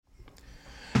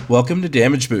Welcome to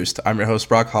Damage Boost. I'm your host,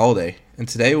 Brock Holiday, and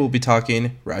today we'll be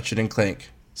talking Ratchet and Clank.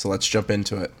 So let's jump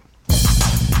into it.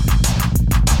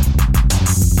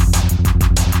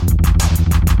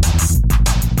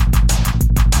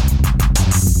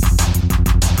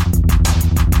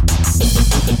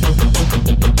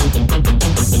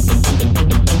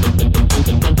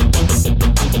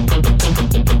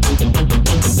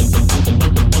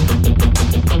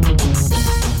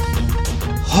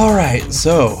 Alright,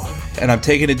 and I'm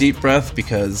taking a deep breath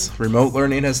because remote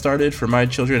learning has started for my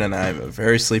children and I'm a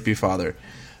very sleepy father.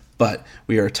 But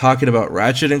we are talking about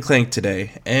Ratchet and Clank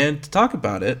today, and to talk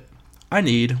about it, I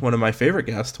need one of my favorite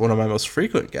guests, one of my most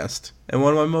frequent guests, and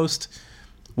one of my most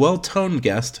well-toned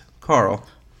guests, Carl.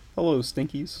 Hello,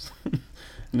 Stinkies.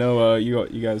 No, you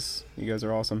guys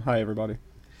are awesome. Hi, everybody.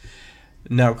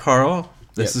 Now, Carl,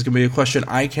 this is going to be a question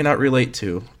I cannot relate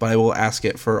to, but I will ask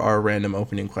it for our random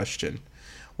opening question.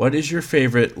 What is your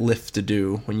favorite lift to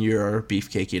do when you're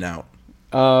beefcaking out?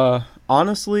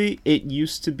 Honestly, it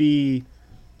used to be,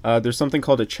 there's something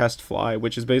called a chest fly,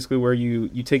 which is basically where you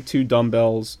take two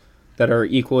dumbbells that are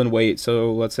equal in weight.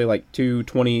 So let's say like two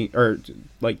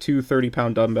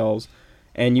 30-pound dumbbells,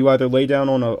 and you either lay down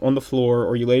on the floor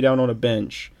or you lay down on a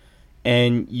bench,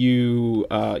 and you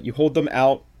hold them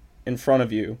out in front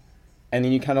of you, and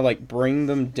then you kind of like bring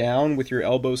them down with your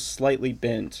elbows slightly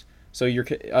bent. So you're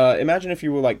imagine if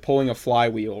you were like pulling a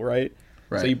flywheel, right?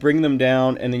 So you bring them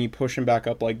down and then you push them back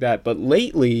up like that. But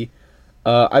lately,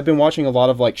 I've been watching a lot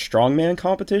of like strongman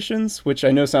competitions, which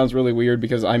I know sounds really weird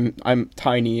because I'm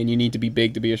tiny and you need to be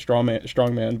big to be a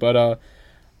strongman. But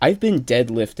I've been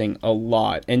deadlifting a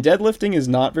lot, and deadlifting is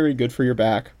not very good for your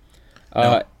back.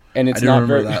 No, and it's I not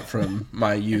remember very that from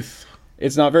my youth.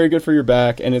 It's not very good for your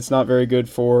back, and it's not very good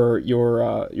for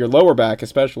your lower back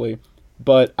especially.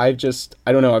 But I've just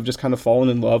kind of fallen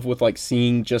in love with like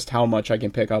seeing just how much I can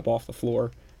pick up off the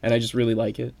floor, and I just really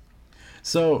like it.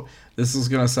 So this is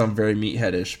going to sound very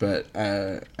meatheadish, but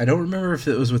I don't remember if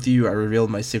it was with you. I revealed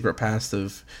my secret past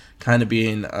of kind of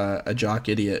being a jock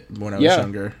idiot when I was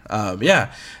younger.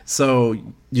 So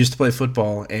used to play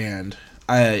football, and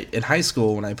in high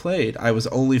school when I played, I was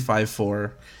only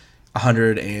 5'4",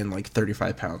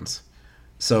 135 pounds.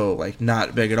 So like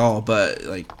not big at all, but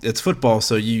like it's football,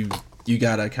 so you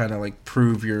gotta kind of like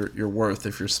prove your worth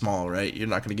if you're small, right? You're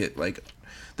not gonna get like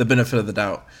the benefit of the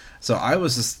doubt. So I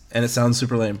was just, and it sounds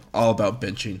super lame, all about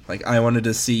benching. Like I wanted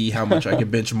to see how much I could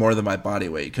bench more than my body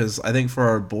weight, because I think for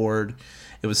our board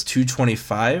it was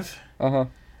 225. And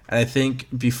I think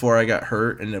before I got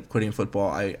hurt and ended up quitting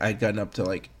football, I'd gotten up to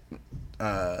like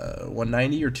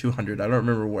 190 or 200. I don't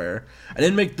remember where. I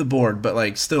didn't make the board, but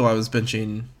like still I was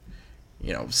benching,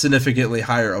 significantly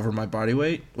higher over my body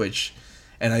weight,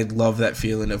 and I love that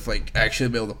feeling of like actually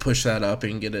be able to push that up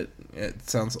and get it. It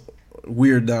sounds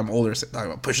weird that I'm older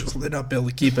talking about pushing something up, be able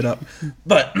to keep it up.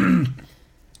 But,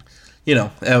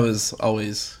 that was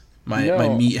always my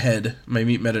meat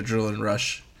adrenaline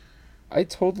rush. I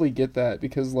totally get that,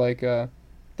 because like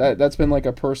that's been like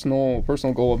a personal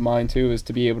goal of mine too, is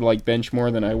to be able to like bench more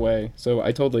than I weigh. So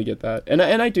I totally get that. And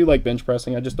I do like bench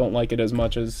pressing. I just don't like it as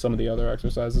much as some of the other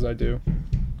exercises I do.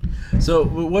 So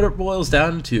what it boils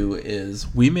down to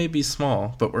is we may be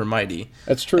small, but we're mighty.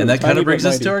 That's true. And that kind of brings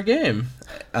us to our game,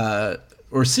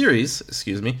 or series,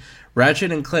 excuse me,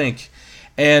 Ratchet and Clank.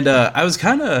 And I was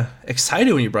kind of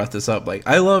excited when you brought this up. Like,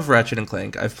 I love Ratchet and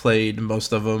Clank. I've played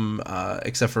most of them,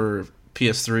 except for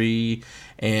PS3,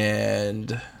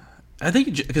 and I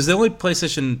think because the only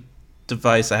PlayStation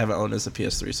device I haven't owned is a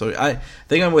PS3. So I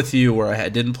think I'm with you where I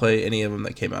didn't play any of them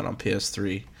that came out on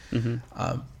PS3.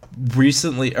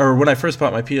 Recently, or when I first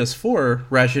bought my PS4,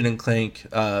 Ratchet and Clank,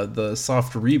 the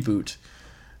soft reboot,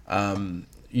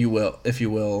 if you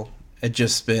will, had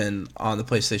just been on the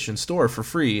PlayStation Store for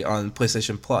free on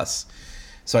PlayStation Plus.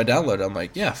 So I downloaded it. I'm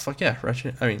like, yeah, fuck yeah,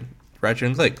 Ratchet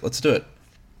and Clank, let's do it.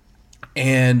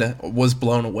 And was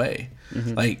blown away.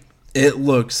 Like, it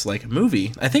looks like a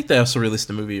movie. I think they also released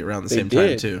a movie around the same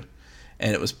time too.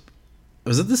 And it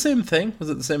was it the same thing?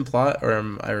 Was it the same plot, or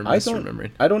am I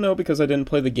misremembering? I don't know, because I didn't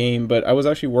play the game, but I was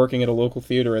actually working at a local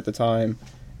theater at the time,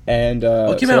 and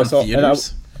it came out in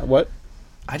theaters. What?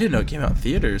 I didn't know it came out in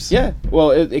theaters. Yeah, well,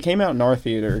 it came out in our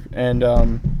theater, and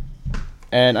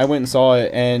I went and saw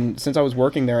it. And since I was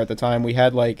working there at the time, we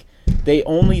had like, they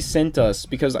only sent us,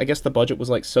 because I guess the budget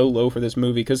was like so low for this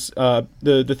movie, because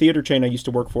the theater chain I used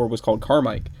to work for was called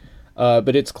Carmike,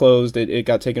 but it's closed. It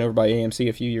got taken over by AMC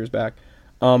a few years back.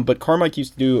 But Carmike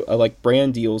used to do like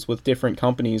brand deals with different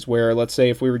companies where, let's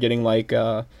say, if we were getting like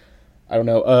a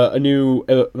new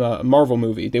Marvel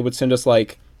movie, they would send us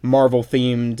like Marvel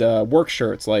themed work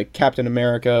shirts, like Captain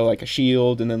America, like a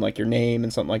shield, and then like your name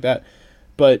and something like that.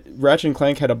 but Ratchet and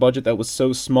Clank had a budget that was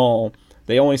so small.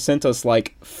 They only sent us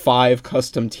like 5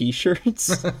 custom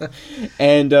T-shirts,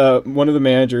 and one of the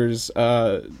managers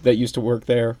that used to work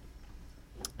there,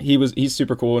 he's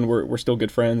super cool, and we're still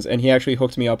good friends. And he actually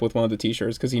hooked me up with one of the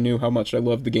T-shirts because he knew how much I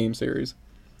loved the game series.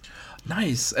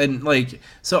 Nice. And like,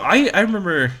 so I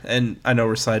remember, and I know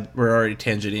we're already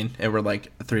tangenting, and we're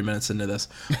like 3 minutes into this,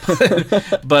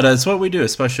 but it's what we do,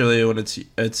 especially when it's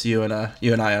you and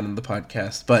I on the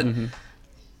podcast. But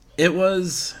it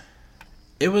was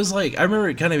like, I remember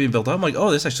it kind of being built up. I'm like,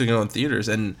 oh, this is actually going on in theaters.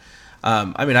 And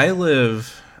I mean,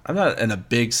 I'm not in a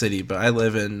big city, but I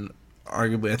live in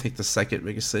arguably, I think, the second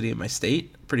biggest city in my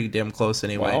state, pretty damn close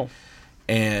anyway. Wow.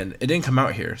 And it didn't come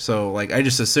out here, so like I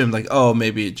just assumed like, oh,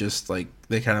 maybe it just like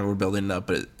they kind of were building it up,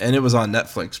 and it was on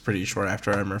Netflix pretty short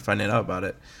after I remember finding out about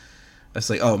it. I was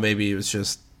like, oh, maybe I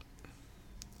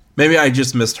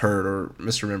just misheard or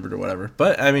misremembered or whatever.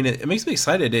 But I mean, it makes me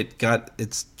excited. It got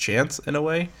its chance in a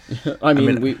way. I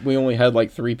mean, we only had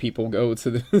like 3 people go to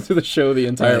the show the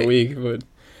entire week, but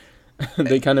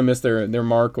they kind of missed their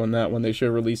mark on that when they should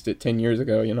have released it 10 years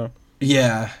ago, you know.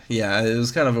 Yeah, it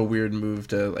was kind of a weird move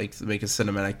to like make a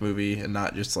cinematic movie and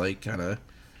not just like kind of.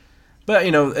 But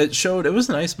you know, it was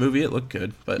a nice movie. It looked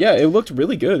good, but yeah, it looked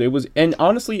really good. It was, and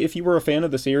honestly, if you were a fan of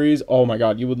the series, oh my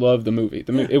god, you would love the movie.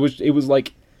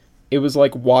 It was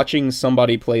like watching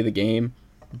somebody play the game,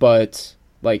 but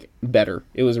like better.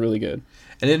 It was really good.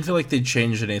 I didn't feel like they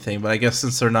changed anything, but I guess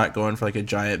since they're not going for like a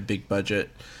giant big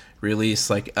budget release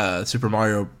like Super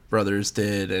Mario Brothers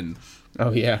did, and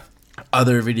oh yeah,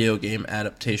 other video game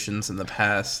adaptations in the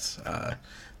past,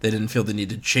 they didn't feel the need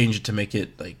to change it to make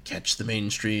it like catch the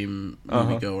mainstream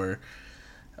moviegoer.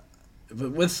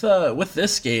 But with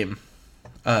this game,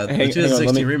 the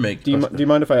 2016 remake. Do you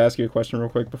mind if I ask you a question real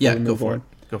quick before we move on?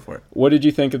 Go for it. What did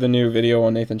you think of the new video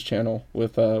on Nathan's channel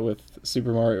with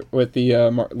Super Mario, with the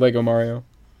Lego Mario?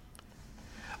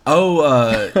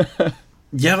 Oh,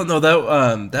 yeah, no,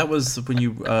 that was when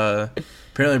you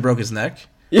apparently broke his neck.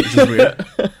 Which is weird.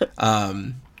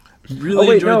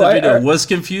 Really enjoyed the video. Was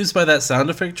confused by that sound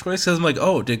effect choice because I'm like,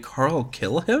 oh, did Carl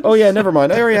kill him? Oh yeah, never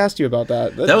mind. I already asked you about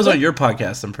that. That was on your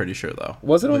podcast, I'm pretty sure, though.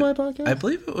 Was it on my podcast? I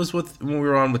believe it was when we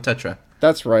were on with Tetra.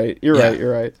 That's right. You're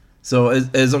right. So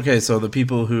it's okay. So the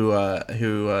people who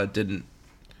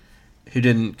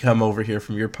didn't come over here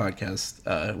from your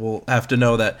podcast will have to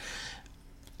know that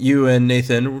you and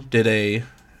Nathan did a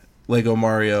Lego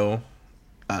Mario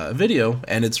video,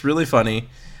 and it's really funny.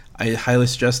 I highly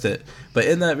suggest it. But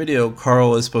in that video,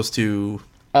 Carl is supposed to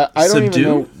I don't even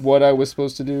know what I was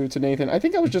supposed to do to Nathan. I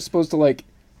think I was just supposed to like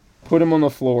put him on the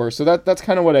floor. So that's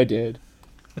kind of what I did.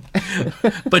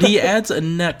 But he adds a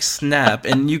neck snap,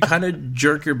 and you kind of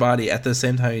jerk your body at the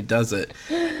same time he does it.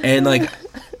 And like,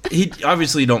 he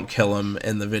obviously don't kill him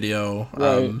in the video.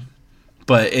 Right.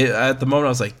 But at the moment I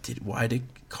was like, why did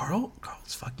Carl's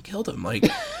fucking killed him, like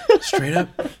straight up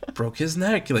broke his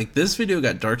neck. Like this video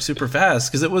got dark super fast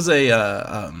because it was a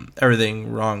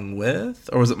Everything Wrong With,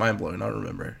 or was it Mind Blowing? I don't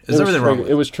remember. It was Everything Wrong With.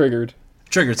 It was Triggered.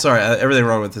 Sorry, Everything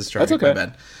Wrong With is Triggered. That's okay.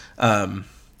 My bad.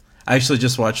 I actually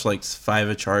just watched like 5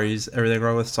 Atari's Everything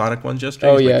Wrong With Sonic ones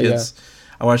yesterday. Oh yeah, yeah.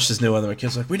 I watched this new one, and my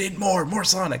kids were like, we need more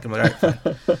Sonic. I'm like, all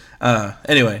right, fine.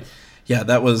 Anyway. Yeah,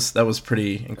 that was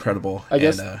pretty incredible. I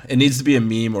guess it needs to be a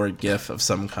meme or a GIF of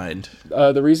some kind.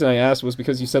 The reason I asked was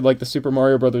because you said like the Super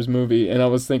Mario Brothers movie, and I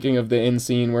was thinking of the end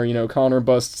scene where, you know, Connor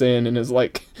busts in and is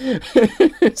like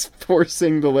is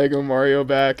forcing the Lego Mario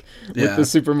back with the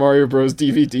Super Mario Bros.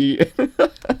 DVD.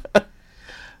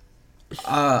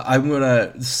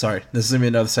 Sorry, this is gonna be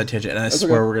another side tangent, and I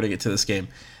swear we're gonna get to this game.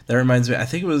 That reminds me, I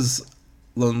think it was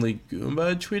Lonely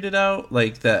Goomba tweeted out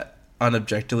like that.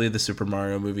 Unobjectively, the Super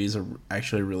Mario movies are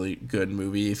actually a really good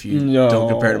movie if you don't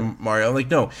compare to Mario. Like,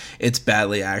 no, it's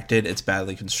badly acted, it's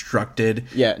badly constructed.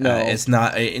 Yeah, no, it's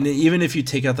not. And even if you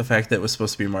take out the fact that it was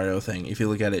supposed to be a Mario thing, if you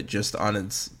look at it just on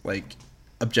its like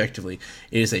objectively,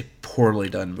 it is a poorly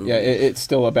done movie. Yeah, it's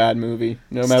still a bad movie,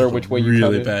 no matter which way you cut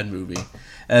it. Really bad movie.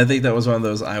 And I think that was one of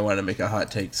those I want to make a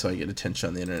hot take so I get attention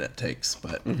on the internet takes,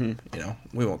 but you know,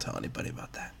 we won't tell anybody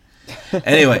about that.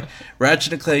 Anyway,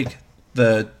 Ratchet and Clank.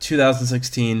 The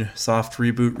 2016 soft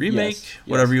reboot remake,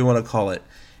 whatever you want to call it,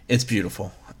 it's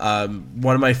beautiful.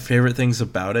 One of my favorite things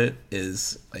about it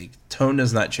is like tone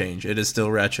does not change. It is still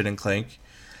Ratchet and Clank,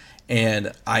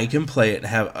 and I can play it and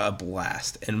have a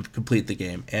blast and complete the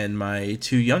game. And my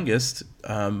 2 youngest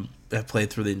have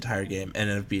played through the entire game and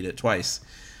have beat it twice.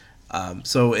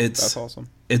 So that's awesome.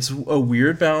 It's a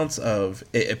weird balance of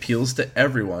it appeals to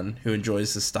everyone who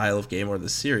enjoys the style of game or the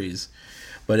series.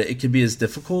 But it could be as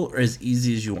difficult or as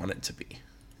easy as you want it to be.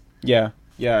 Yeah,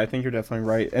 I think you're definitely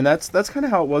right, and that's kind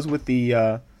of how it was with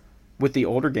the with the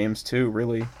older games too,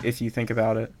 really, if you think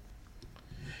about it.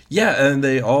 Yeah, and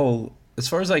they all, as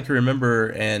far as I can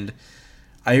remember, and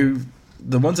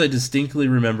the ones I distinctly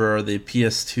remember are the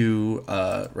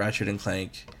PS2 Ratchet and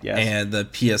Clank, yes, and the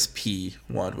PSP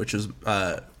one, which was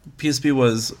PSP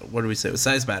was, what do we say? It was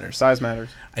Size Matters. Size Matters.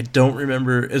 I don't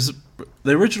remember.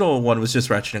 The original one was just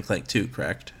Ratchet and Clank 2,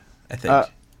 correct? I think.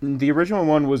 The original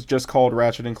one was just called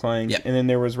Ratchet and Clank, and then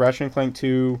there was Ratchet and Clank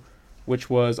 2, which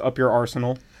was Up Your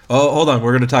Arsenal. Oh, hold on.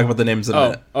 We're going to talk about the names in a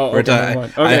minute. Okay.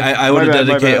 I want to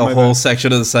dedicate a whole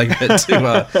section of the segment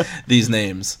to these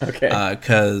names. Okay.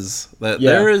 Because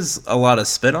there is a lot of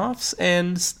spin-offs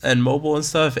and mobile and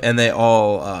stuff, and they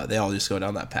all just go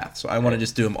down that path. So I want to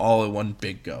just do them all in one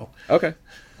big go. Okay.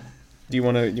 Do you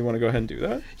want to go ahead and do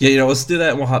that? Yeah, let's do that,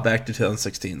 and we'll hop back to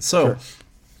 2016. So sure.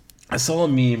 I saw a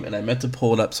meme, and I meant to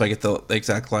pull it up so I get the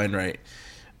exact line right.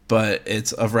 But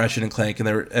it's of Ratchet and Clank, and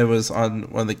it was on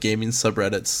one of the gaming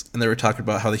subreddits, and they were talking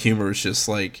about how the humor was just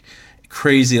like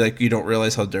crazy, like you don't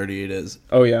realize how dirty it is.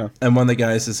 Oh yeah. And one of the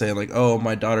guys is saying like, "Oh,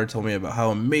 my daughter told me about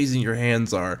how amazing your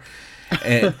hands are,"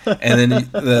 and then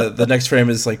the next frame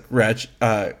is like Ratchet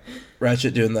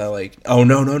doing the like, "Oh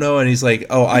no," and he's like,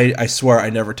 "Oh, I swear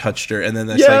I never touched her," and then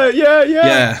that's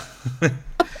yeah.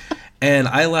 And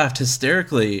I laughed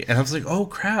hysterically, and I was like, "Oh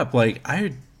crap!" Like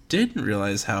I didn't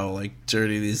realize how like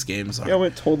dirty these games are. Yeah, it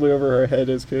went totally over our head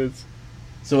as kids.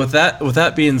 So with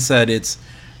that being said, it's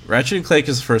Ratchet and Clank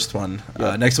is the first one.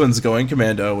 Yep. Next one's Going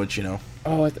Commando, which okay,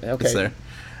 it's there.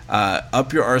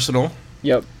 Up Your Arsenal.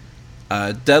 Yep.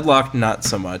 Deadlock, not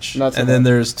so much. Then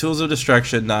there's Tools of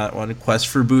Destruction, not one. Quest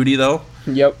for Booty though.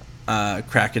 Yep.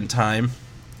 Crack in Time.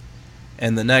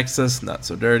 And the Nexus, not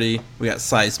so dirty. We got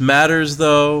Size Matters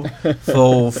though.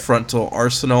 Full Frontal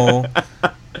Arsenal.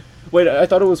 Wait, I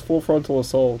thought it was Full Frontal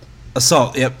Assault.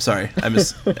 Assault, yep, sorry. I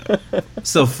missed. Yeah.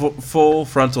 So full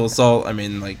Frontal Assault, I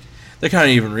mean, like, they're kind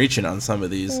of even reaching on some of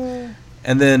these. And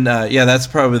then, that's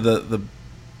probably the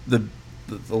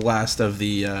last of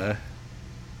the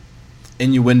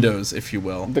innuendos, if you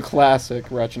will. The classic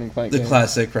Ratchet and Clank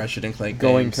classic Ratchet and Clank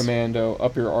Going games. Commando,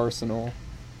 Up Your Arsenal.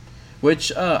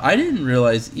 Which I didn't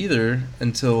realize either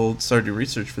until started to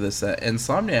research for this, that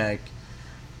Insomniac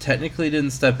technically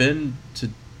didn't step in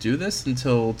to do this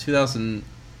until 2000.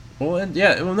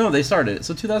 No, they started it.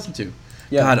 So 2002.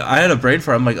 Yeah. God, I had a brain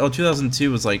fart. I'm like,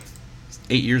 2002 was like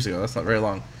 8 years ago. That's not very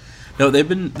long. No, they've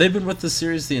been with the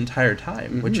series the entire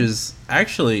time, which is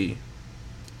actually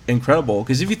incredible.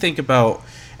 Because if you think about,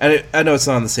 and I know it's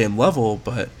not on the same level,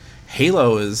 but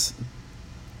Halo is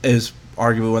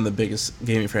arguably one of the biggest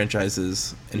gaming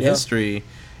franchises in history,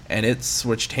 and it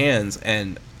switched hands.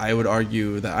 And I would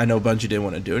argue that I know Bungie didn't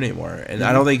want to do it anymore, and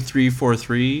I don't think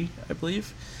 343, I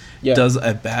believe, does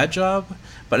a bad job,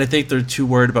 but I think they're too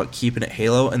worried about keeping it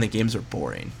Halo, and the games are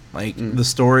boring. Like the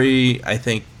story, I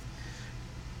think,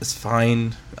 is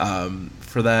fine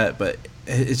for that, but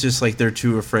it's just like they're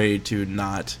too afraid to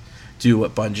not do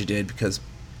what Bungie did, because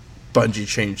Bungie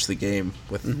changed the game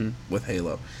with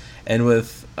Halo, and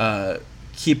with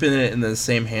keeping it in the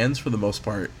same hands for the most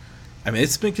part. I mean,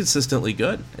 it's been consistently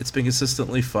good. It's been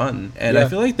consistently fun. And I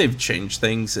feel like they've changed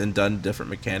things and done different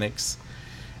mechanics.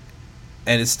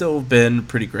 And it's still been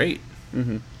pretty great.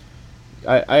 Mm-hmm.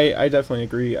 I definitely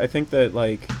agree. I think that,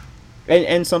 like...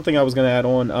 And something I was going to add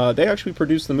on, they actually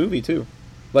produced the movie, too.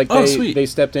 Like, sweet. They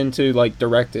stepped in to, like,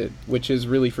 direct it, which is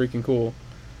really freaking cool.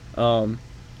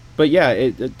 But yeah,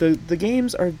 the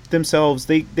games are themselves,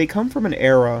 they come from an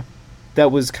era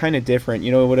that was kind of different,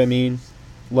 you know what I mean?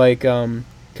 Like,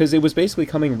 because it was basically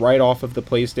coming right off of the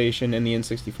PlayStation and the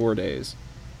N64 days,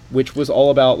 which was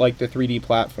all about like the 3D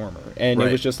platformer, and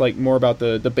it was just like more about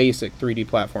the basic 3D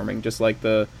platforming, just like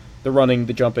the running,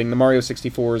 the jumping, the Mario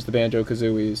 64s, the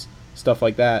Banjo-Kazooies, stuff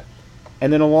like that.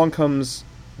 And then along comes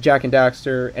Jak and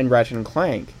Daxter and Ratchet and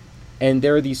Clank, and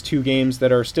there are these two games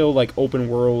that are still like open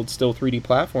world, still 3D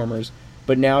platformers,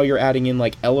 but now you're adding in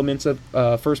like elements of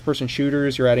first-person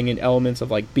shooters, you're adding in elements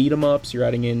of like beat 'em ups, you're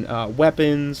adding in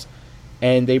weapons.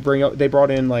 And they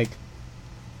brought in like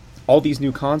all these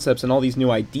new concepts and all these new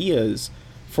ideas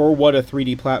for what a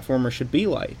 3D platformer should be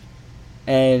like.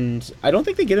 And I don't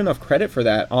think they get enough credit for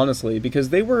that, honestly, because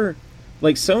they were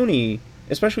like Sony,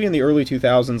 especially in the early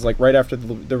 2000s, like right after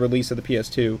the release of the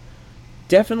PS2,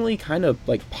 definitely kind of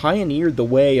like pioneered the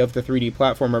way of the 3D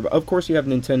platformer. But of course you have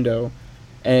Nintendo,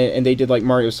 and they did like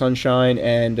Mario Sunshine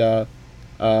and the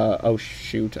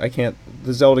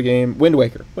Zelda game, Wind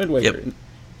Waker. Yep.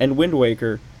 And Wind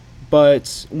Waker,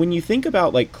 but when you think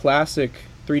about like classic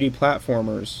 3D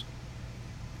platformers,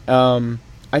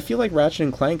 I feel like Ratchet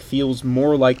and Clank feels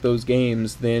more like those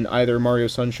games than either Mario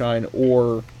Sunshine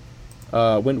or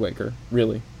Wind Waker,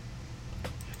 really.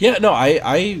 Yeah, no,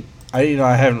 I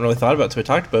haven't really thought about it until we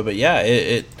talked about it, but yeah,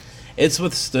 it's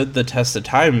withstood the test of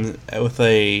time with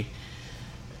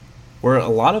where a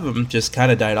lot of them just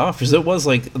kind of died off, because it was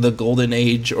like the golden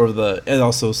age, and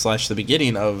also slash the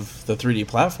beginning of the 3D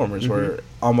platformers, where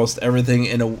almost everything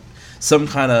in some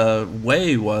kind of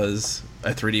way was a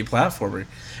 3D platformer,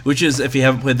 which is, if you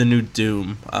haven't played the new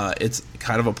Doom, it's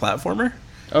kind of a platformer.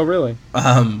 Oh, really?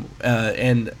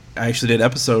 And I actually did an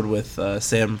episode with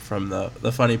Sam from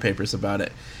the Funny Papers about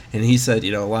it, and he said,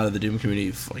 a lot of the Doom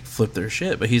community flip their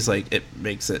shit, but he's like, it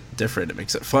makes it different, it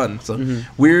makes it fun. So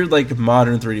weird, like,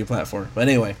 modern 3D platform. But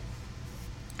anyway,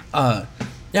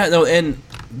 and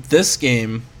this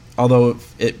game, although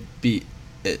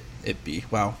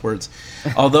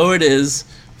although it is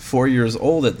 4 years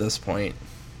old at this point.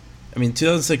 I mean,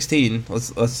 2016.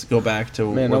 Let's go back to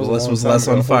where the list was less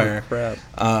on fire.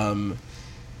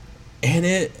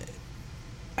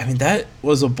 And that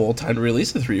was a bolt-on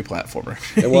release of 3D platformer.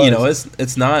 It was.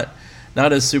 It's not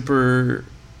a super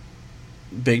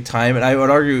big time, and I would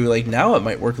argue like now it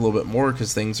might work a little bit more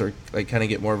because things are like kind of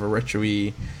get more of a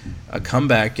retro-y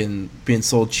comeback and being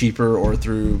sold cheaper or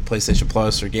through PlayStation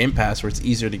Plus or Game Pass, where it's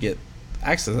easier to get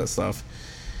access to that stuff.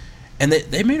 And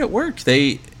they made it work.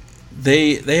 They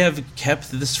have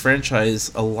kept this franchise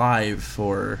alive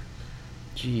for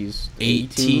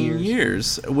 18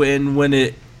 years. When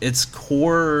its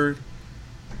core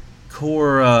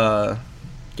gameplay,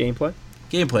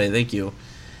 thank you,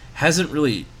 hasn't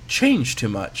really changed too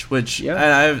much, which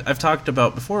I've talked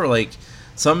about before. Like,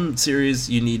 some series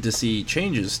you need to see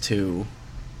changes to,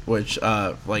 which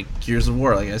like Gears of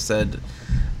War, like I said,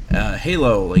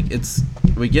 Halo, like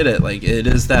we get it, like it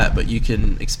is that, but you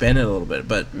can expand it a little bit.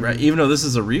 But even though this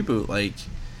is a reboot, like,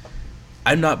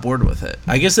 I'm not bored with it.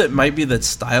 I guess it might be the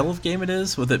style of game it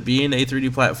is, with it being a 3D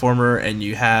platformer, and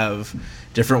you have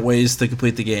different ways to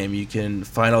complete the game. You can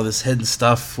find all this hidden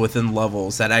stuff within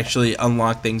levels that actually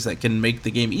unlock things that can make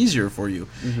the game easier for you.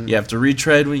 You have to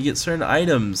retread when you get certain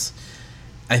items.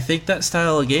 I think that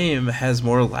style of game has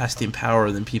more lasting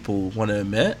power than people want to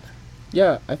admit.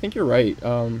 Yeah, I think you're right.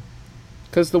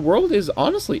 Because the world is,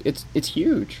 honestly, it's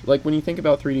huge. Like, when you think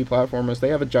about 3D platformers, they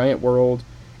have a giant world.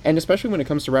 And especially when it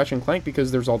comes to Ratchet & Clank,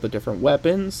 because there's all the different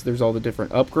weapons, there's all the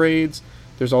different upgrades,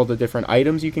 there's all the different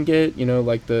items you can get,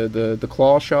 like the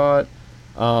claw shot.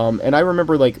 And I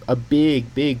remember, like, a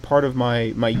big part of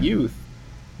my youth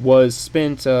was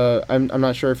spent, I'm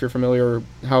not sure if you're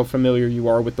how familiar you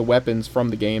are with the weapons from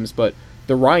the games, but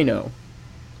the Rhino.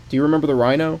 Do you remember the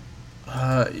Rhino?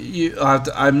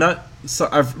 I'm not,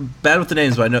 I'm bad with the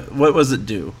names, but I know, what was it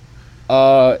do?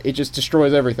 It just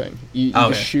destroys everything. You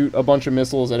just shoot a bunch of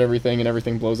missiles at everything, and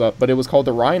everything blows up. But it was called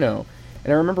the Rhino.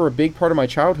 And I remember a big part of my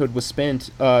childhood was spent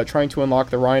trying to unlock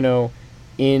the Rhino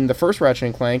in the first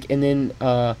Ratchet & Clank, and then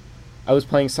I was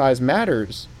playing Size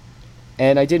Matters,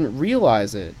 and I didn't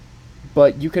realize it,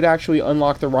 but you could actually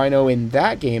unlock the Rhino in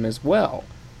that game as well.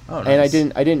 Oh, nice.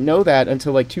 And I didn't know that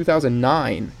until like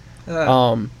 2009.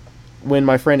 When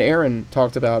my friend Aaron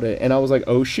talked about it, and I was like,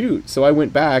 oh shoot. So I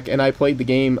went back and I played the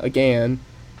game again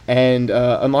and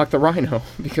unlocked the Rhino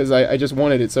because I just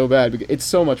wanted it so bad. It's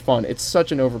so much fun. It's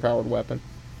such an overpowered weapon.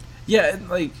 Yeah,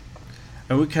 and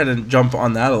we kind of jump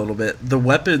on that a little bit. The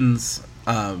weapons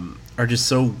are just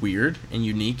so weird and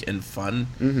unique and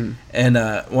fun. And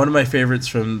one of my favorites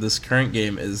from this current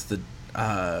game is the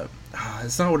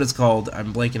it's not what it's called,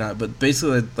 I'm blanking on it, but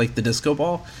basically like the disco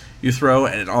ball you throw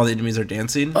and all the enemies are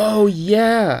dancing. Oh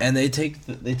yeah. And they take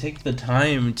the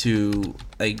time to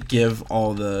like give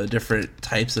all the different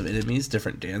types of enemies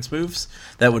different dance moves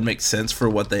that would make sense for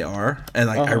what they are. And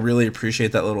like I really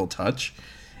appreciate that little touch.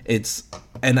 It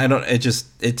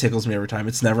tickles me every time.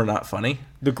 It's never not funny.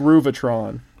 The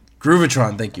Groovatron,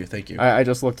 thank you. I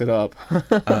just looked it up.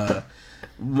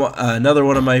 Another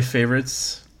one of my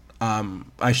favorites,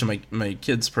 actually my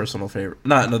kid's personal favorite,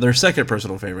 their second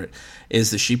personal favorite, is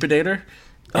the Sheepinator.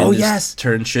 Oh yes,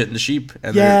 turn shit into sheep,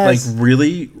 and they're like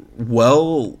really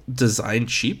well designed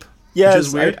sheep. Yes, which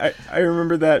is weird. I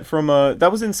remember that from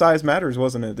that was in Size Matters,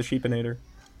 wasn't it? The Sheepinator.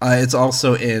 It's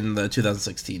also in the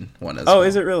 2016 one as well. Oh,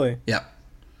 is it really? Yeah.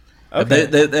 Okay.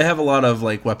 They have a lot of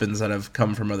like weapons that have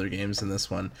come from other games in this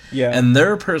one. Yeah. And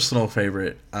their personal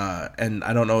favorite, and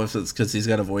I don't know if it's because he's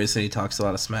got a voice and he talks a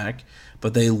lot of smack,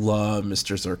 but they love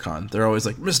Mr. Zurkon. They're always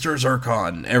like, Mr.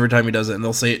 Zurkon, every time he does it, and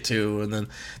they'll say it too, and then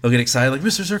they'll get excited, like,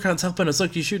 Mr. Zurkon's helping us,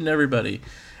 look, he's shooting everybody.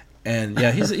 And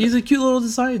yeah, he's a cute little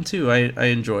design too. I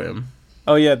enjoy him.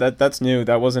 Oh yeah, that's new.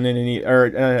 That wasn't in any, or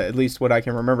at least what I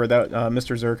can remember, that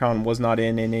Mr. Zurkon was not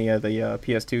in any of the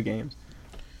PS2 games.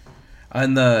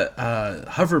 And the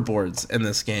hoverboards in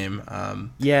this game,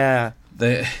 yeah,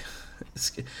 they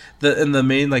the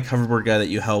main like hoverboard guy that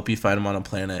you help, you find him on a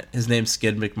planet. His name's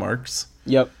Skid McMarks.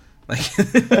 Yep. Like,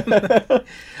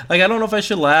 like I don't know if I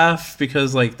should laugh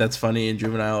because like that's funny and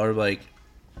juvenile, or like,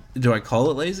 do I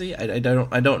call it lazy? I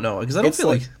don't know because I don't feel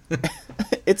like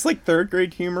it's like third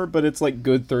grade humor, but it's like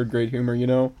good third grade humor, you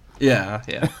know? Yeah.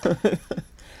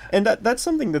 And that's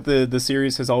something that the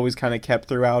series has always kind of kept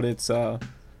throughout its all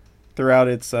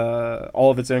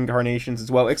of its incarnations as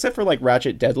well, except for like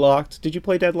Ratchet Deadlocked. Did you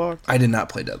play Deadlocked? I did not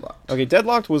play Deadlocked. Okay,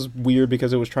 Deadlocked was weird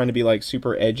because it was trying to be like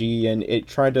super edgy, and it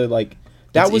tried to like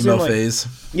that it's was emo in, like, phase.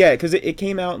 Yeah, because it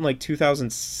came out in like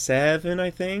 2007, I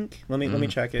think. Let me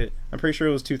check it. I'm pretty sure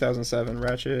it was 2007.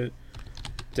 Ratchet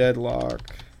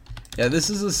Deadlock. Yeah, this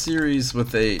is a series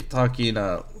with a talking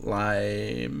Limax.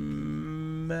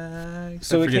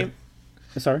 So it came.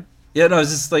 Sorry. Yeah, no,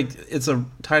 it's just like it's a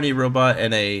tiny robot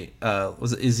and a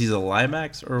is he a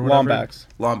Limax or whatever?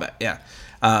 Lombax, yeah.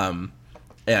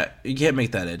 Yeah, you can't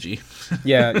make that edgy.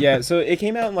 yeah. So it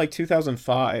came out in like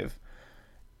 2005.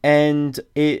 And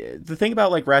the thing about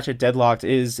like Ratchet Deadlocked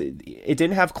is it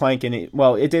didn't have Clank in it.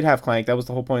 Well, it did have Clank. That was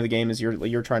the whole point of the game, is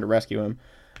you're trying to rescue him.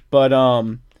 But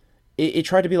it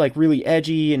tried to be like really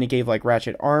edgy, and it gave like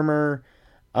Ratchet armor.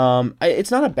 It's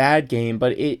not a bad game,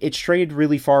 but it strayed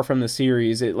really far from the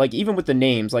series. It, like, even with the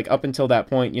names, like up until that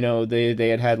point, you know, they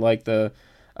had like the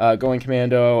Going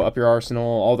Commando, Up Your Arsenal,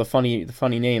 all the funny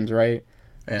names, right?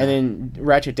 Yeah. And then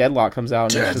Ratchet Deadlock comes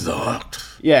out. And Deadlocked.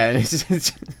 Yeah, and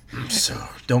it's so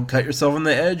don't cut yourself on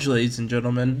the edge, ladies and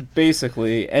gentlemen.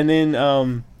 Basically, and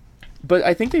then but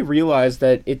I think they realized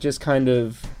that it just kind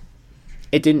of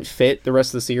it didn't fit the rest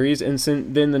of the series, and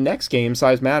then the next game,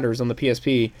 Size Matters on the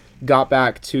PSP, got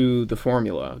back to the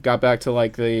formula, got back to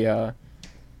like the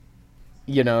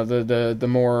you know, the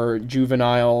more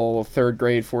juvenile third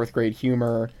grade, fourth grade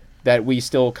humor that we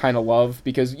still kind of love,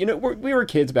 because, you know, we were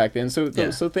kids back then, so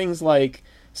so things like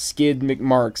Skid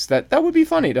McMarks, that would be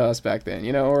funny to us back then,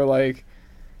 you know, or like.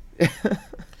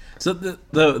 So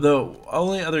the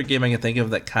only other game I can think of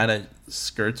that kind of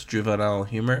skirts juvenile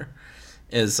humor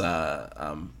is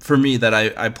for me that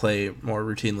I play more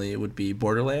routinely would be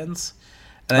Borderlands,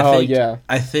 and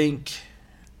I think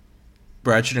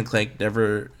Ratchet and Clank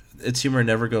its humor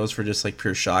never goes for just like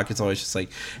pure shock. It's always just like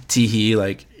tee-hee,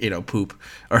 like, you know, poop,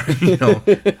 or, you know,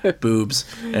 boobs,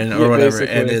 and or whatever.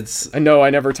 Basically. And it's, I know I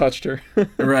never touched her.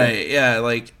 Right? Yeah,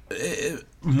 like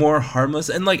more harmless.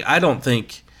 And like, I don't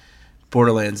think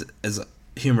Borderlands as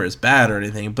humor is bad or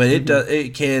anything, but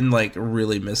it can like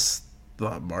really miss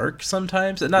the mark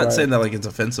sometimes. And not saying that like it's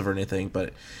offensive or anything,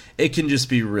 but it can just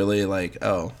be really like,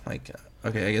 oh, like,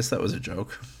 okay, I guess that was a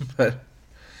joke. But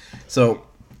so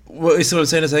what I'm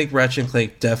saying is, I think Ratchet and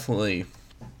Clank definitely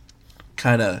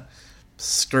kind of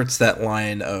skirts that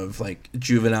line of like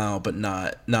juvenile, but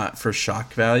not for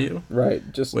shock value. Right.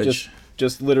 Just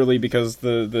literally because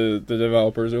the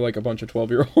developers are like a bunch of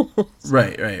 12-year-olds.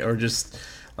 Right. Or just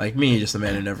like me, just a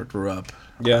man who never grew up.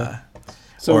 Yeah.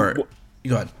 Go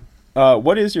ahead.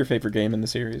 What is your favorite game in the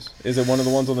series? Is it one of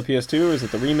the ones on the PS2? Is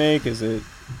it the remake? Is it?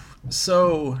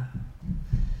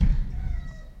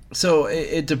 So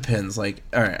it depends. Like,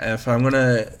 all right, if I'm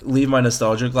gonna leave my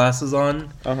nostalgia glasses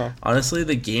on, honestly,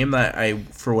 the game that I,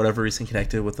 for whatever reason,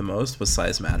 connected with the most was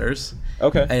Size Matters.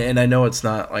 Okay. And I know it's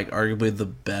not like arguably the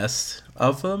best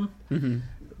of them,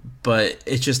 but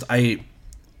it's just the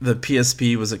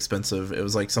PSP was expensive. It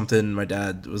was like something my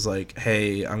dad was like,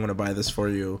 "Hey, I'm gonna buy this for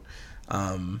you,"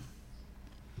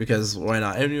 because why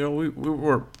not? And you know, we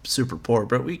were super poor,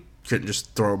 but we couldn't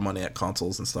just throw money at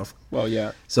consoles and stuff. Well,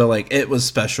 yeah. So like it was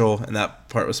special, and that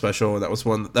part was special. That was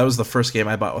the first game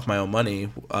I bought with my own money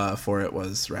for it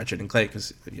was Ratchet and Clank,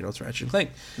 because, you know, it's Ratchet and Clank.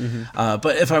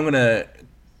 But if I'm gonna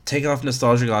take off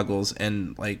nostalgia goggles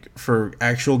and like for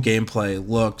actual gameplay,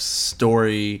 looks,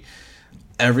 story,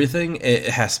 everything, it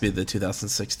has to be the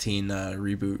 2016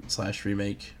 reboot /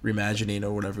 remake, reimagining,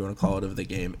 or whatever you want to call it, of the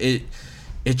game. It's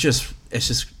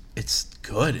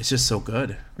good. It's just so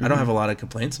good. I don't have a lot of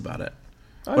complaints about it.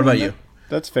 What about you?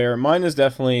 That's fair. Mine is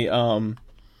definitely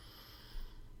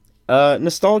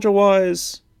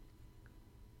nostalgia-wise.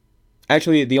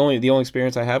 Actually, the only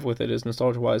experience I have with it is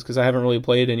nostalgia-wise, because I haven't really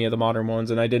played any of the modern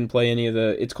ones, and I didn't play any of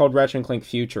the. It's called Ratchet and Clank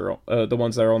Future, the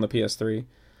ones that are on the PS3.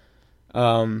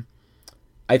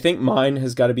 I think mine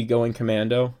has got to be Going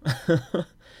Commando.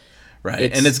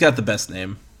 Right, and it's got the best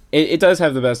name. It does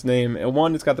have the best name.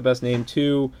 One, it's got the best name.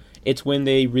 Two, it's when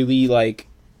they really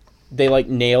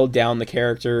nailed down the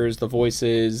characters, the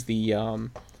voices, the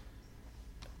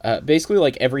basically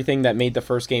like everything that made the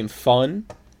first game fun.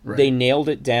 Right. They nailed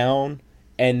it down,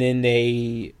 and then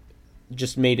they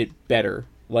just made it better.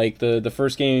 Like the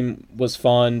first game was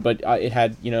fun, but it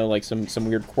had like some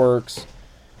weird quirks.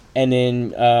 And then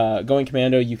going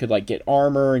commando, you could like get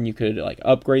armor, and you could like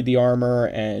upgrade the armor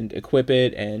and equip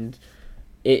it, and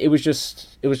it was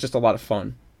just a lot of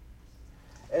fun.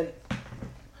 And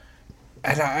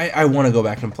I want to go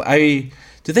back and play.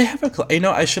 Do they have a?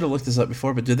 I should have looked this up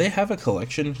before, but do they have a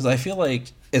collection? Because I feel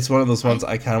like it's one of those ones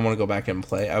I kind of want to go back and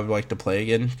play. I would like to play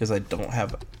again because I don't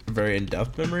have a very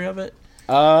in-depth memory of it.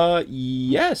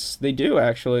 Yes, they do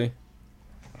actually.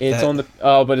 It's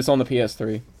but it's on the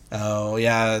PS3. Oh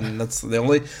yeah, and that's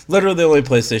literally the only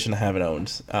PlayStation I haven't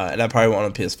owned, and I probably won't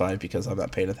own a PS5 because I'm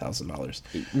not paying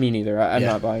 $1,000. Me neither. I'm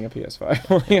not buying a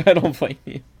PS5. I don't blame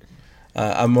you.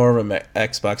 I'm more of an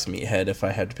Xbox meathead if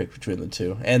I had to pick between the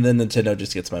two, and then Nintendo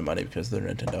just gets my money because they're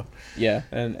Nintendo. Yeah,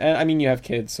 and I mean you have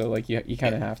kids, so like you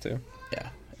kind of have to. Yeah,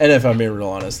 and if I'm being real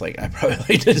honest, like I probably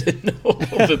like Nintendo a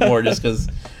little bit more just because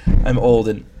I'm old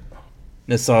and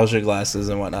nostalgia glasses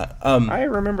and whatnot. I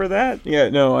remember that. Yeah,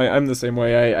 no, I'm the same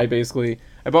way. I basically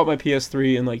bought my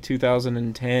PS3 in like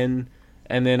 2010.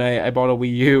 And then I bought a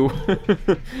Wii U,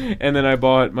 and then I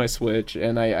bought my Switch,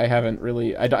 and I haven't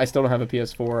really... I still don't have a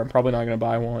PS4. I'm probably not going to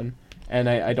buy one. And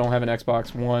I don't have an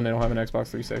Xbox One. I don't have an Xbox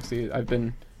 360. I've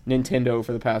been Nintendo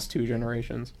for the past 2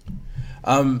 generations.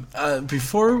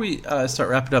 Before we start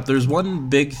wrapping up, there's one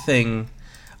big thing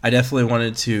I definitely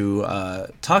wanted to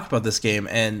talk about this game.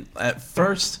 And at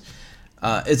first,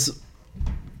 it's...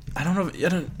 I don't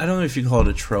know if you call it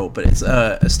a trope, but it's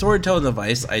a storytelling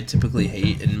device I typically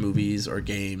hate in movies or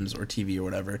games or TV or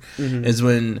whatever. Mm-hmm. Is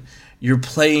when you're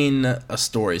playing a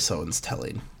story someone's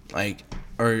telling,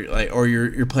 or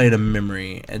you're playing a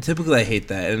memory, and typically I hate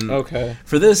that. And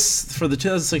for the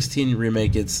 2016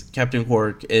 remake, it's Captain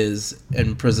Quark is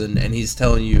in prison and he's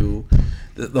telling you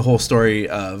the whole story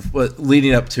of what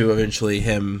leading up to eventually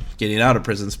him getting out of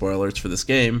prison. Spoilers for this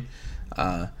game.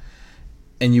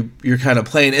 And you're kind of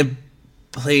playing him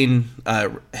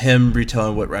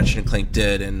retelling what Ratchet and Clank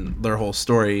did and their whole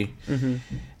story. Mm-hmm.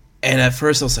 And at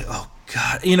first I was like, oh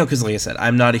god, because like I said,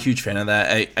 I'm not a huge fan of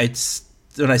that.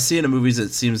 When I see it in movies,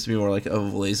 it seems to be more like a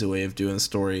lazy way of doing the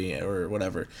story or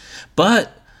whatever.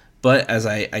 But as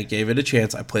I gave it a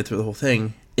chance, I played through the whole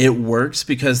thing. It works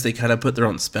because they kind of put their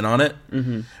own spin on it,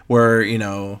 mm-hmm. where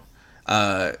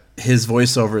his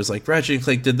voiceover is like, Ratchet and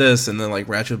Clank did this, and then like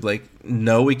Ratchet would be like,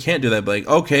 no, we can't do that. But like,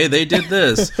 okay, they did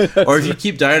this. Or if you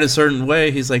keep dying a certain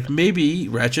way, he's like, maybe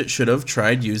Ratchet should have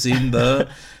tried using the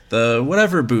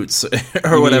whatever boots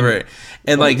or whatever.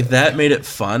 And like that made it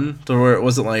fun to where it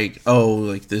wasn't like, oh,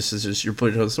 like this is just you're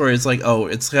putting on the story. It's like, oh,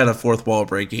 it's kind of fourth wall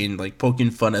breaking, like poking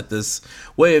fun at this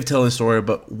way of telling a story,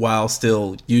 but while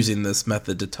still using this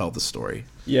method to tell the story.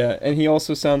 Yeah, and he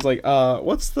also sounds like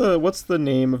what's the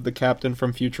name of the captain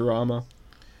from Futurama?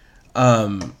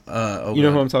 You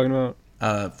know who I'm talking about?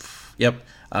 Yep.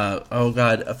 Oh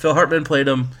god, Phil Hartman played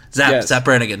him. Zap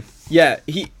Brannigan. Yeah,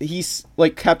 he's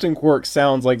like Captain Quark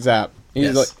sounds like Zap.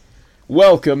 He's like,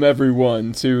 welcome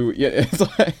everyone to It's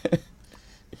like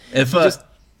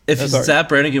if Zap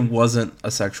Brannigan wasn't a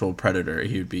sexual predator,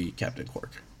 he would be Captain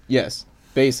Quark. Yes,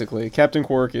 basically, Captain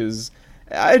Quark is.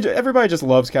 Everybody just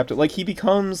loves Captain. Like he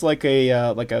becomes like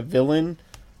a villain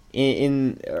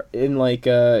in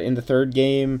the third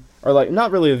game, or like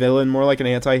not really a villain, more like an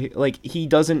anti. Like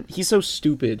he's so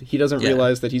stupid. He doesn't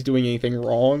realize that he's doing anything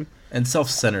wrong. And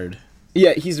self-centered.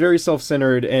 Yeah, he's very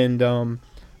self-centered, and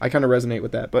I kind of resonate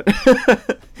with that. But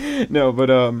no, but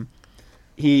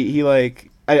he like.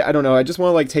 I don't know. I just want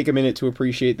to like take a minute to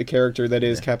appreciate the character that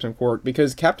is Captain Quark,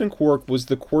 because Captain Quark was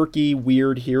the quirky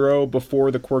weird hero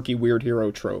before the quirky weird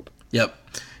hero trope. Yep.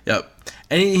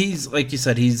 And he's like you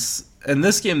said, he's in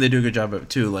this game they do a good job of it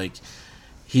too. Like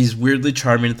he's weirdly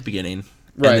charming at the beginning,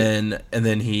 right? And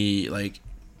then he like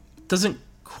doesn't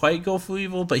quite go full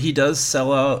evil, but he does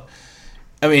sell out.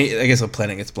 I mean, I guess a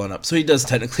planet gets blown up, so he does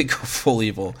technically go full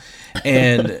evil,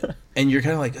 and you're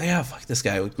kind of like, oh, yeah, fuck this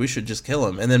guy, we should just kill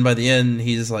him. And then by the end,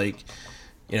 he's like,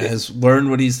 has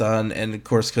learned what he's done, and of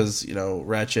course, because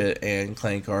Ratchet and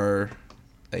Clank are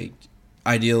like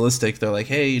idealistic, they're like,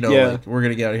 hey, like, we're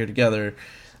gonna get out of here together.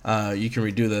 You can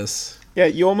redo this. Yeah,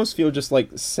 you almost feel just like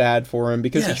sad for him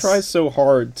because he tries so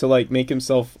hard to like make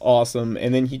himself awesome,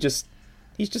 and then he's just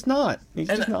not. He's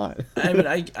just not. I mean,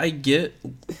 I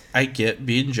get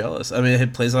being jealous. I mean,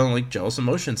 it plays on like jealous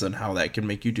emotions and how that can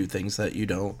make you do things that you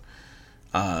don't,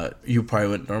 you probably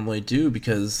wouldn't normally do,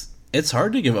 because it's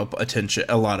hard to give up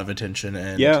a lot of attention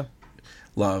and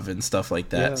love and stuff like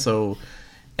that. Yeah. So,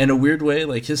 in a weird way,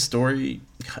 like his story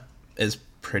is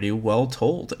pretty well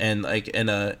told and like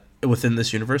within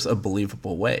this universe, a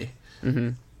believable way,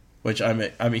 which I'm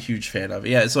a huge fan of.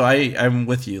 Yeah, so I'm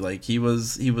with you. Like he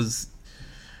was.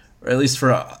 or at least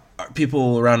for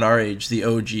people around our age, the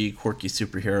OG quirky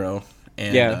superhero.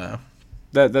 And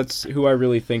that's who I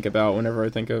really think about whenever I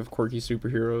think of quirky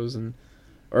superheroes, and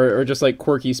or just like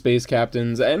quirky space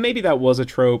captains. And maybe that was a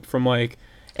trope from like,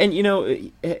 and you know,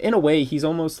 in a way he's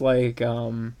almost like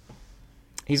Captain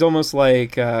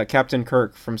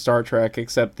Kirk from Star Trek,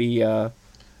 except the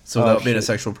so without being a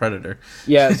sexual predator.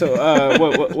 Yeah. So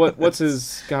what's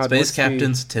his God? Space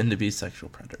captains tend to be sexual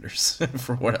predators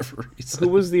for whatever reason. Who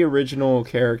was the original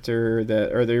character or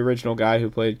the original guy who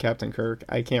played Captain Kirk?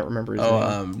 I can't remember his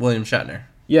name. William Shatner.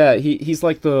 Yeah, he's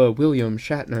like the William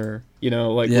Shatner, you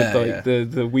know, like with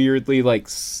the weirdly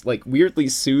weirdly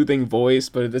soothing voice,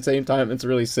 but at the same time it's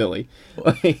really silly.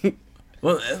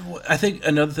 Well, I think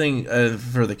another thing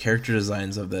for the character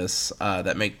designs of this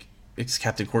that makes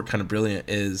Captain Kirk kind of brilliant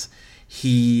is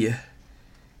he's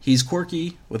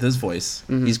quirky with his voice.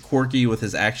 Mm-hmm. He's quirky with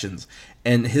his actions,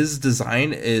 and his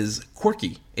design is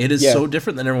quirky. It is so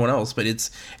different than everyone else, but it's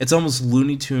almost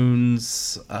Looney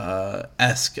Tunes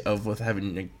esque with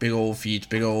having like big old feet,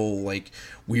 big old like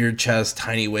weird chest,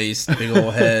 tiny waist, big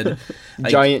old head,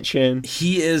 like, giant chin.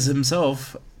 He is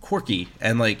himself quirky,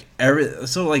 and like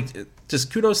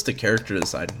just kudos to character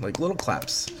design, like little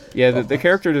claps. Yeah, the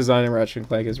character design in Ratchet &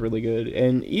 Clank is really good,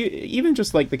 and even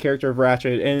just like the character of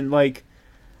Ratchet, and like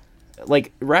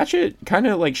Ratchet, kind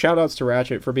of like shout outs to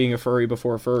Ratchet for being a furry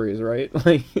before furries, right?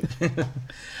 Like,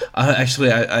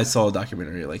 actually, I saw a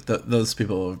documentary. Like those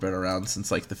people have been around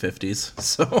since like the 50s.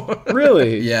 So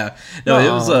really, yeah, no,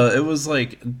 it was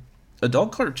like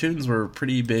adult cartoons were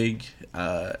pretty big,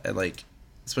 and like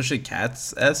especially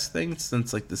Cats-esque things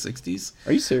since like the 60s.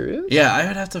 Are you serious? Yeah, I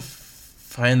would have to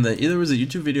find either it was a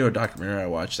YouTube video or documentary I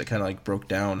watched that kind of like broke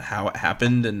down how it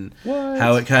happened and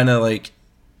how it kind of like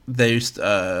they used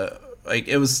like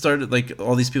it was started like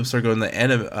all these people started going to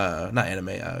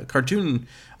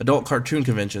adult cartoon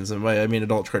conventions, and by I mean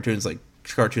adult cartoons like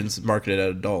cartoons marketed at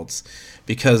adults,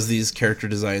 because these character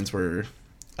designs were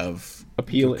of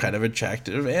appealing, kind of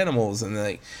attractive animals, and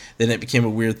like then it became a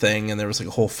weird thing, and there was like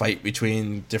a whole fight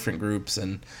between different groups,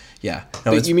 and yeah.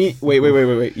 No, you mean wait?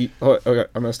 Okay,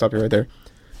 I'm gonna stop you right there.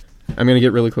 I'm gonna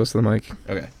get really close to the mic.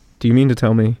 Okay. Do you mean to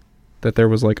tell me that there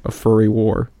was like a furry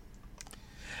war?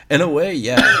 In a way,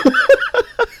 yeah.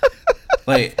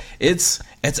 Like it's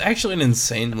actually an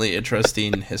insanely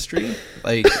interesting history,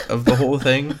 like of the whole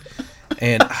thing.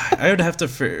 And I would have to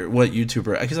figure what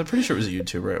YouTuber, because I'm pretty sure it was a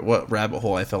YouTuber, what rabbit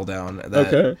hole I fell down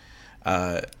that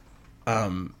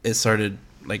it started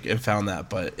like and found that,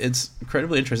 but it's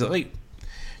incredibly interesting. Like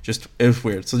just it's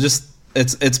weird. So just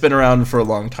it's been around for a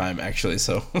long time actually.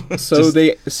 So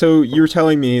so you're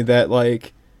telling me that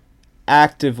like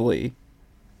actively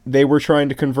they were trying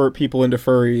to convert people into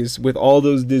furries with all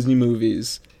those Disney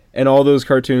movies and all those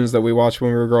cartoons that we watched when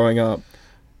we were growing up.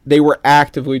 They were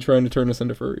actively trying to turn us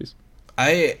into furries.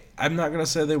 I'm not gonna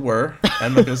say they were.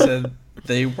 I'm not gonna say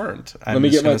they weren't. Let me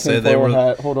get my tinfoil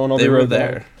hat. Hold on, they were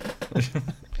there.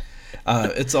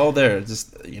 It's all there.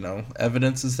 Just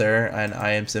evidence is there, and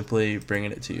I am simply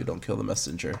bringing it to you. Don't kill the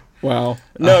messenger. Wow.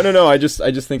 No. I just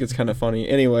think it's kind of funny.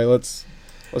 Anyway, let's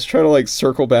try to like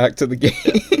circle back to the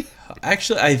game.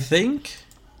 Actually, I think,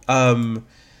 I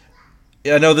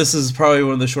know this is probably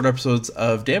one of the short episodes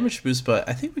of Damage Boost, but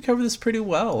I think we covered this pretty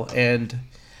well. And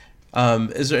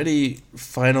is there any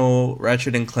final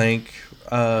Ratchet and Clank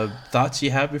thoughts you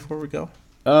have before we go?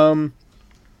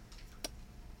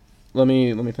 Let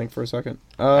me think for a second.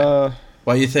 While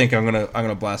you think, I'm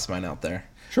gonna blast mine out there.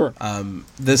 Sure.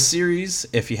 This series,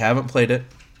 if you haven't played it,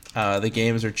 the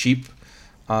games are cheap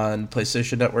on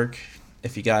PlayStation Network.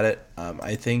 If you got it,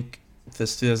 I think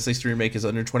this 2016 remake is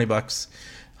under $20,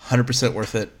 100%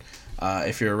 worth it.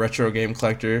 If you're a retro game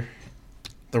collector,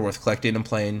 they're worth collecting and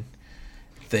playing.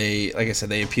 They, like I said,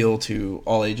 they appeal to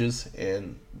all ages,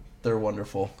 and they're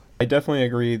wonderful. I definitely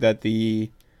agree that the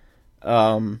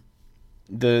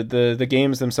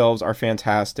games themselves are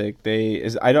fantastic.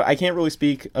 I can't really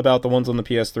speak about the ones on the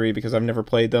PS3 because I've never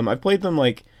played them. I've played them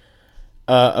like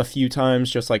a few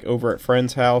times, just like over at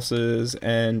friends' houses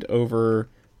and over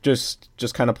just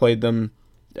kind of played them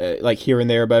like here and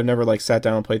there, but I've never like sat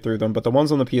down and played through them. But the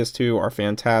ones on the PS2 are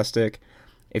fantastic.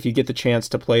 If you get the chance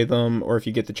to play them, or if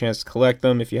you get the chance to collect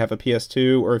them, if you have a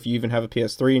PS2, or if you even have a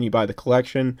PS3 and you buy the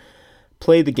collection,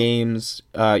 play the games.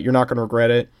 You're not going to regret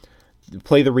it.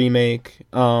 Play the remake.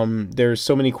 There's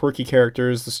so many quirky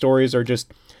characters. The stories are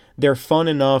just, they're fun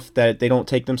enough that they don't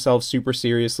take themselves super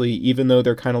seriously, even though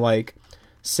they're kind of like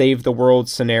save the world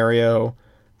scenario.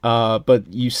 But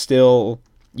you still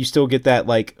get that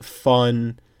like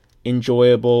fun,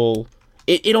 enjoyable.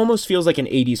 It almost feels like an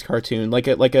 80s cartoon, like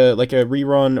a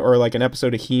rerun or like an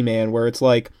episode of He-Man, where it's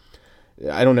like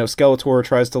I don't know, Skeletor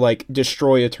tries to like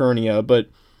destroy Eternia, but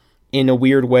in a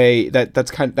weird way that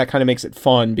kind of makes it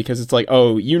fun, because it's like,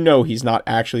 oh, you know, he's not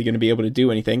actually going to be able to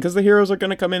do anything because the heroes are going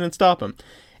to come in and stop him.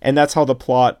 And that's how the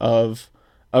plot of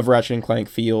Ratchet and Clank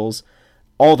feels.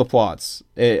 All the plots,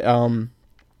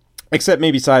 except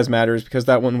maybe Size Matters, because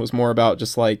that one was more about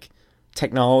just like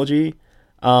technology.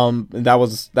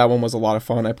 That one was a lot of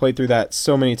fun. I played through that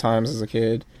so many times as a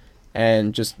kid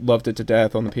and just loved it to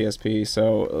death on the PSP.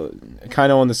 So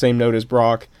kind of on the same note as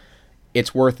Brock,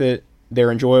 it's worth it.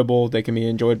 They're enjoyable. They can be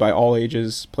enjoyed by all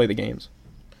ages. Play the games.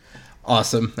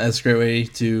 Awesome. That's a great way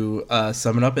to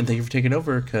sum it up, and thank you for taking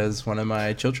over, because one of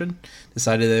my children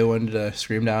decided they wanted to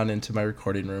scream down into my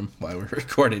recording room while we're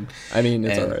recording. I mean,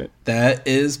 it's all right. That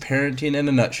is parenting in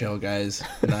a nutshell, guys.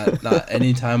 Not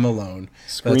any time alone.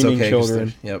 Screaming that's okay,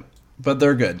 children. Yep. But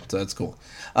they're good, so that's cool.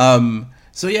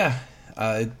 So yeah,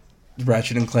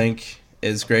 Ratchet and Clank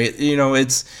is great. You know,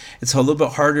 it's a little bit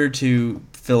harder to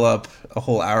fill up a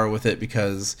whole hour with it,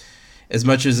 because as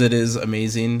much as it is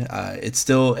amazing,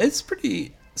 it's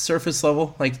pretty surface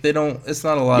level. Like, it's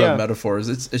not a lot of metaphors.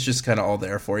 It's just kind of all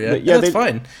there for you. Yeah, that's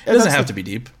fine. It doesn't have to be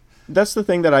deep. That's the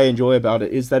thing that I enjoy about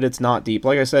it, is that it's not deep.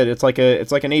 Like I said, it's like an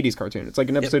 80s cartoon. It's like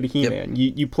an episode of He-Man.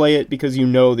 You play it because you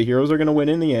know the heroes are going to win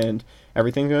in the end.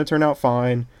 Everything's going to turn out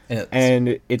fine,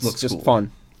 and it's just cool.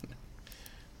 Fun.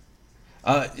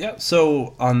 Yeah.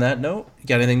 So on that note, you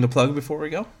got anything to plug before we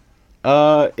go?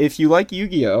 If you like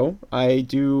Yu-Gi-Oh, I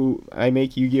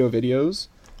make Yu-Gi-Oh videos.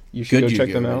 You should go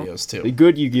check them out. Too. The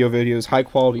good Yu-Gi-Oh videos, high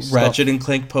quality stuff. Ratchet and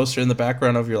Clank poster in the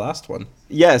background of your last one.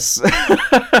 Yes.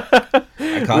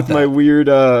 I caught that.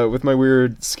 With my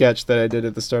weird sketch that I did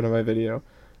at the start of my video.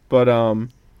 But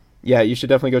yeah, you should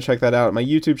definitely go check that out. My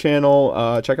YouTube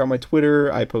channel, check out my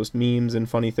Twitter. I post memes and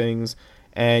funny things.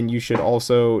 And you should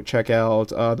also check out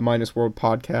the Minus World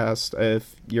podcast.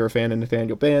 If you're a fan of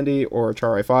Nathaniel Bandy or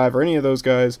Charai5 or any of those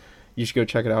guys, you should go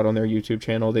check it out on their YouTube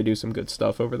channel. They do some good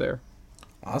stuff over there.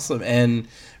 Awesome. And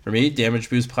for me, Damage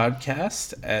Boost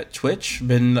podcast at Twitch.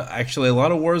 Been actually a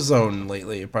lot of Warzone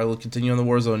lately. Probably will continue on the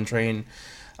Warzone train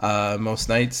most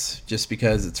nights, just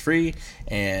because it's free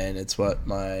and it's what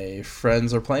my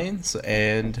friends are playing. So,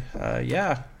 and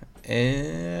yeah,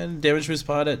 and Damage Boost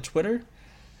Pod at Twitter.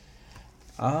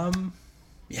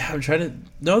 Yeah, I'm trying to...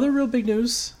 No other real big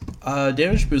news,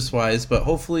 Damage Boost wise, but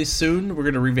hopefully soon we're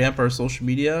going to revamp our social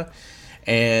media,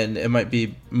 and it might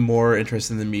be more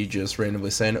interesting than me just randomly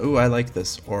saying, "Ooh, I like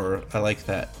this," or "I like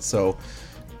that." So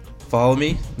follow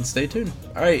me and stay tuned.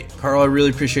 All right, Carl, I really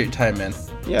appreciate your time, man.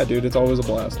 Yeah, dude, it's always a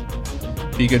blast.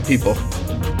 Be good people.